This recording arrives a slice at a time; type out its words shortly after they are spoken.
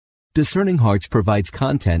Discerning Hearts provides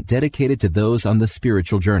content dedicated to those on the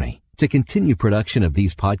spiritual journey. To continue production of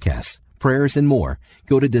these podcasts, prayers, and more,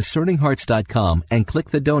 go to discerninghearts.com and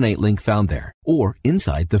click the donate link found there, or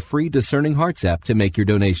inside the free Discerning Hearts app to make your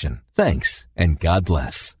donation. Thanks, and God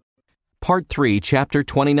bless. Part 3, Chapter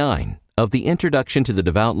 29 of the Introduction to the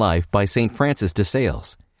Devout Life by St. Francis de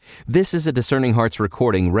Sales. This is a Discerning Hearts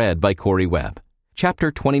recording read by Corey Webb.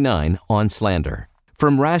 Chapter 29 on Slander.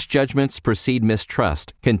 From rash judgments proceed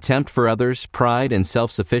mistrust, contempt for others, pride and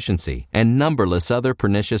self-sufficiency, and numberless other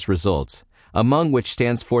pernicious results, among which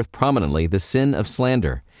stands forth prominently the sin of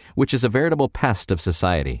slander, which is a veritable pest of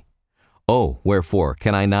society. Oh, wherefore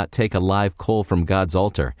can I not take a live coal from God's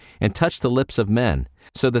altar, and touch the lips of men,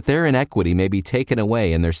 so that their iniquity may be taken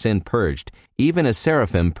away and their sin purged, even as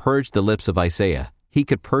Seraphim purged the lips of Isaiah? He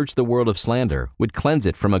could purge the world of slander, would cleanse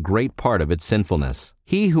it from a great part of its sinfulness.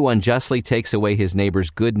 He who unjustly takes away his neighbor's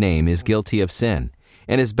good name is guilty of sin,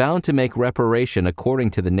 and is bound to make reparation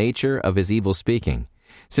according to the nature of his evil speaking,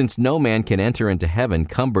 since no man can enter into heaven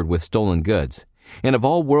cumbered with stolen goods, and of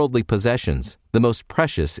all worldly possessions, the most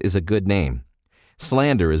precious is a good name.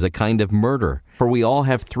 Slander is a kind of murder, for we all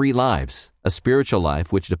have 3 lives, a spiritual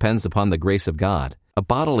life which depends upon the grace of God, a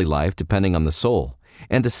bodily life depending on the soul,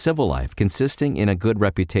 and a civil life consisting in a good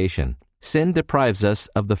reputation. Sin deprives us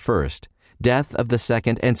of the first, death of the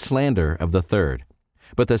second, and slander of the third.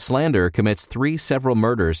 But the slanderer commits 3 several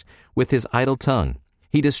murders with his idle tongue.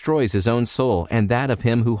 He destroys his own soul and that of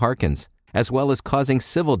him who hearkens, as well as causing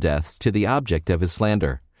civil deaths to the object of his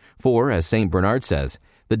slander. For, as St. Bernard says,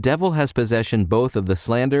 the devil has possession both of the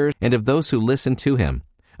slanderer and of those who listen to him,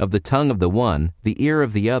 of the tongue of the one, the ear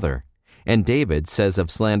of the other. And David says of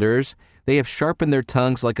slanderers, they have sharpened their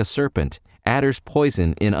tongues like a serpent, adder's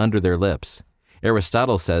poison in under their lips.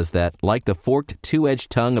 Aristotle says that, like the forked 2-edged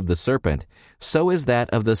tongue of the serpent, so is that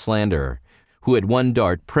of the slanderer, who at one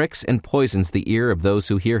dart pricks and poisons the ear of those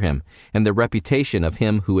who hear him, and the reputation of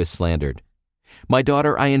him who is slandered. My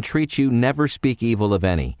daughter, I entreat you, never speak evil of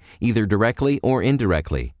any, either directly or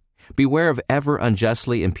indirectly. Beware of ever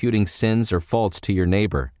unjustly imputing sins or faults to your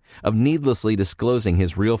neighbor, of needlessly disclosing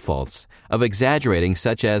his real faults, of exaggerating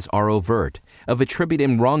such as are overt, of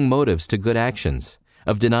attributing wrong motives to good actions,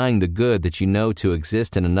 of denying the good that you know to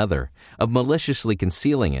exist in another, of maliciously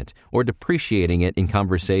concealing it or depreciating it in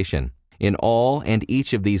conversation. In all and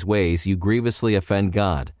each of these ways you grievously offend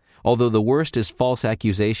God, although the worst is false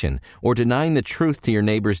accusation or denying the truth to your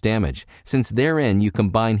neighbor's damage, since therein you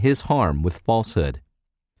combine his harm with falsehood.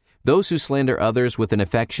 Those who slander others with an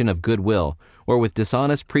affection of goodwill or with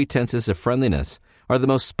dishonest pretenses of friendliness are the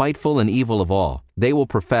most spiteful and evil of all. They will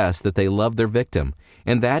profess that they love their victim,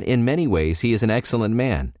 and that in many ways he is an excellent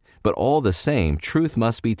man. But all the same, truth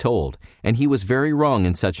must be told, and he was very wrong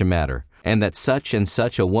in such a matter, and that such and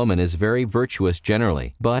such a woman is very virtuous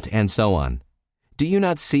generally, but and so on. Do you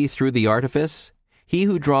not see through the artifice? He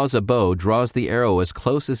who draws a bow draws the arrow as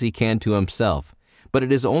close as he can to himself, but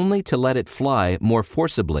it is only to let it fly more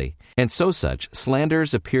forcibly, and so such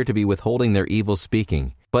slanders appear to be withholding their evil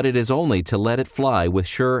speaking, but it is only to let it fly with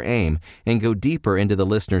surer aim and go deeper into the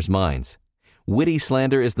listeners' minds. Witty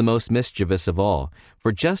slander is the most mischievous of all,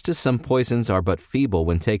 for just as some poisons are but feeble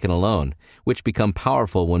when taken alone, which become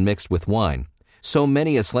powerful when mixed with wine, so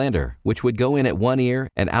many a slander, which would go in at one ear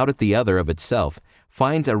and out at the other of itself,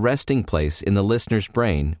 finds a resting place in the listener's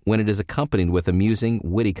brain when it is accompanied with amusing,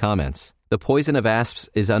 witty comments. The poison of asps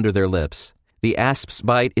is under their lips. The asp's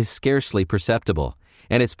bite is scarcely perceptible,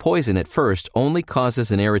 and its poison at first only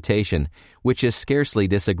causes an irritation, which is scarcely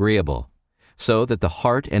disagreeable, so that the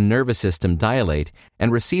heart and nervous system dilate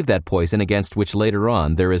and receive that poison against which later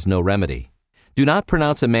on there is no remedy. Do not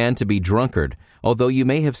pronounce a man to be drunkard, although you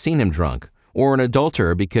may have seen him drunk, or an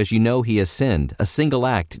adulterer because you know he has sinned. A single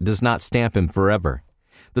act does not stamp him forever.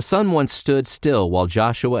 The sun once stood still while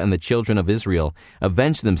Joshua and the children of Israel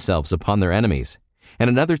avenged themselves upon their enemies, and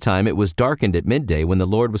another time it was darkened at midday when the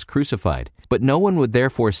Lord was crucified, but no one would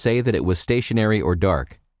therefore say that it was stationary or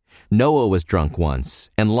dark. Noah was drunk once,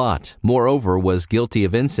 and Lot, moreover, was guilty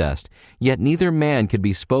of incest, yet neither man could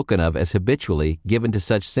be spoken of as habitually given to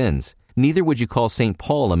such sins. Neither would you call St.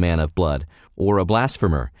 Paul a man of blood, or a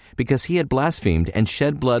blasphemer, because he had blasphemed and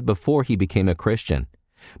shed blood before he became a Christian.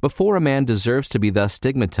 Before a man deserves to be thus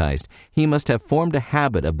stigmatized, he must have formed a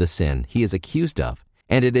habit of the sin he is accused of,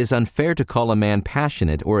 and it is unfair to call a man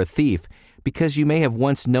passionate or a thief, because you may have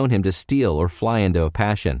once known him to steal or fly into a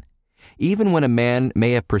passion. Even when a man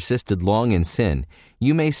may have persisted long in sin,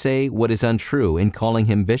 you may say what is untrue in calling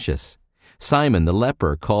him vicious. Simon the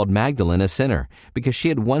leper called Magdalene a sinner, because she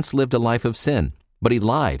had once lived a life of sin, but he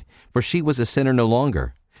lied, for she was a sinner no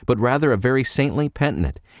longer. but rather a very saintly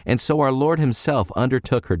penitent, and so our Lord himself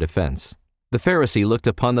undertook her defense. The Pharisee looked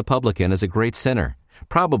upon the publican as a great sinner,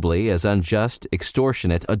 probably as unjust,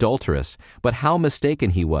 extortionate, adulterous, but how mistaken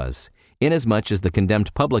he was, inasmuch as the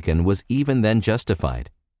condemned publican was even then justified.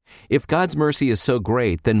 If God's mercy is so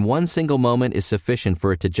great, then one single moment is sufficient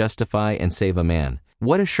for it to justify and save a man.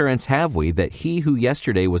 What assurance have we that he who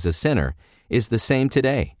yesterday was a sinner is the same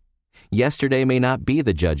today? Yesterday may not be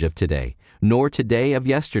the judge of today, nor today of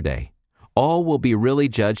yesterday. All will be really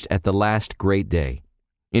judged at the last great day.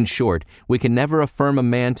 In short, we can never affirm a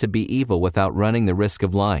man to be evil without running the risk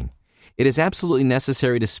of lying. It is absolutely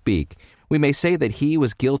necessary to speak. We may say that he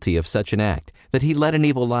was guilty of such an act, that he led an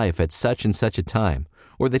evil life at such and such a time,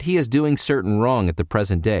 or that he is doing certain wrong at the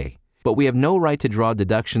present day. But we have no right to draw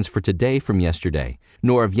deductions for today from yesterday,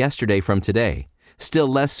 nor of yesterday from today, still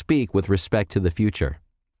less speak with respect to the future.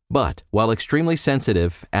 But, while extremely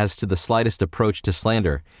sensitive as to the slightest approach to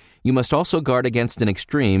slander, you must also guard against an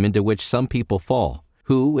extreme into which some people fall,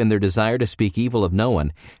 who, in their desire to speak evil of no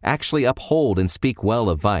one, actually uphold and speak well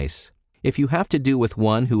of vice. If you have to do with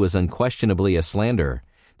one who is unquestionably a slanderer,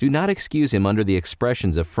 do not excuse him under the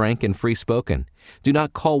expressions of frank and free-spoken. Do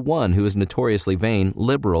not call one who is notoriously vain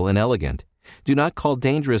liberal and elegant. Do not call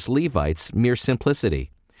dangerous Levites mere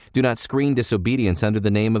simplicity. Do not screen disobedience under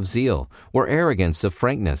the name of zeal, or arrogance of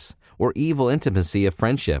frankness, or evil intimacy of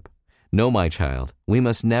friendship. No, my child, we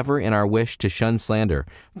must never, in our wish to shun slander,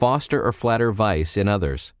 foster or flatter vice in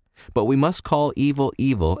others. But we must call evil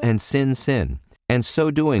evil and sin sin, and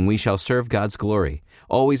so doing we shall serve God's glory,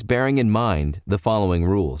 always bearing in mind the following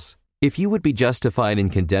rules. If you would be justified in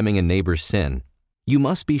condemning a neighbor's sin, you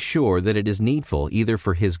must be sure that it is needful either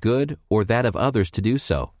for his good or that of others to do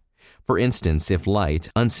so. For instance, if light,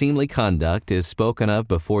 unseemly conduct is spoken of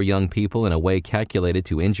before young people in a way calculated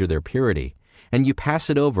to injure their purity, and you pass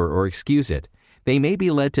it over or excuse it, they may be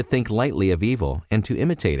led to think lightly of evil and to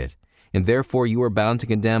imitate it, and therefore you are bound to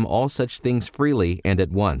condemn all such things freely and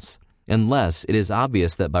at once, unless it is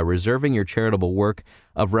obvious that by reserving your charitable work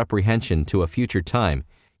of reprehension to a future time,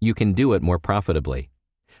 you can do it more profitably.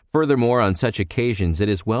 Furthermore, on such occasions, it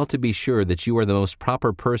is well to be sure that you are the most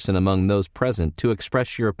proper person among those present to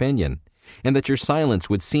express your opinion, and that your silence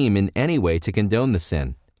would seem in any way to condone the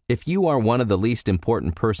sin. If you are one of the least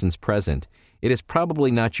important persons present, it is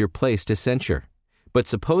probably not your place to censure. But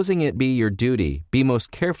supposing it be your duty, be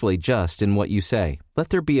most carefully just in what you say. Let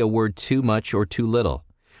there be a word too much or too little.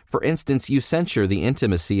 For instance, you censure the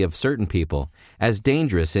intimacy of certain people as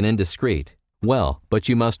dangerous and indiscreet. Well, but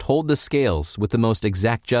you must hold the scales with the most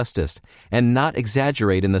exact justice, and not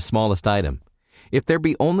exaggerate in the smallest item. If there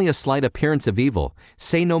be only a slight appearance of evil,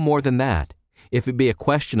 say no more than that. If it be a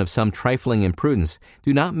question of some trifling imprudence,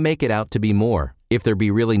 do not make it out to be more. If there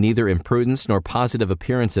be really neither imprudence nor positive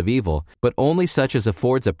appearance of evil, but only such as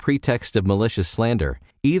affords a pretext of malicious slander,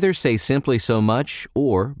 either say simply so much,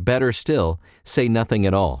 or, better still, say nothing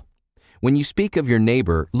at all. When you speak of your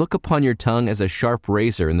neighbor, look upon your tongue as a sharp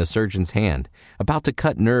razor in the surgeon's hand, about to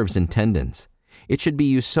cut nerves and tendons. It should be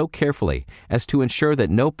used so carefully as to ensure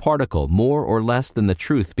that no particle more or less than the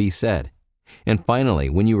truth be said. And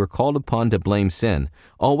finally, when you are called upon to blame sin,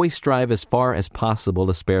 always strive as far as possible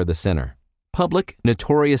to spare the sinner. Public,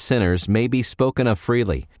 notorious sinners may be spoken of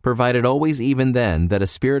freely, provided always even then that a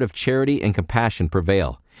spirit of charity and compassion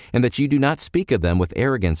prevail, and that you do not speak of them with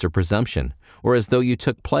arrogance or presumption, or as though you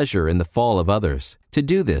took pleasure in the fall of others. To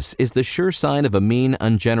do this is the sure sign of a mean,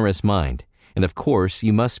 ungenerous mind, and of course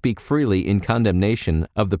you must speak freely in condemnation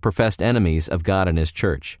of the professed enemies of God and His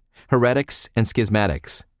church, heretics and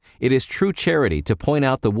schismatics. It is true charity to point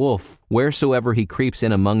out the wolf wheresoever he creeps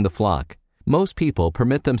in among the flock. Most people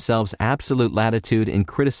permit themselves absolute latitude in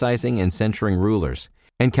criticizing and censuring rulers,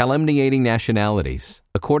 and calumniating nationalities,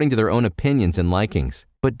 according to their own opinions and likings.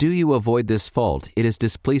 But do you avoid this fault, it is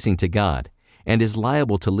displeasing to God, and is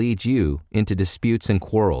liable to lead you into disputes and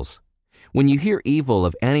quarrels. When you hear evil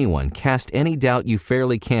of anyone, cast any doubt you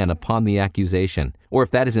fairly can upon the accusation, or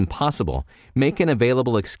if that is impossible, make an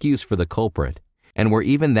available excuse for the culprit. And where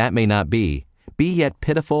even that may not be yet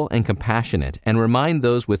pitiful and compassionate, and remind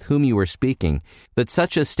those with whom you are speaking that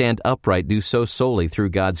such as stand upright do so solely through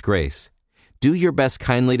God's grace. Do your best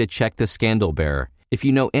kindly to check the scandal bearer. If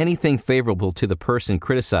you know anything favorable to the person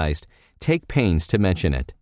criticized, take pains to mention it.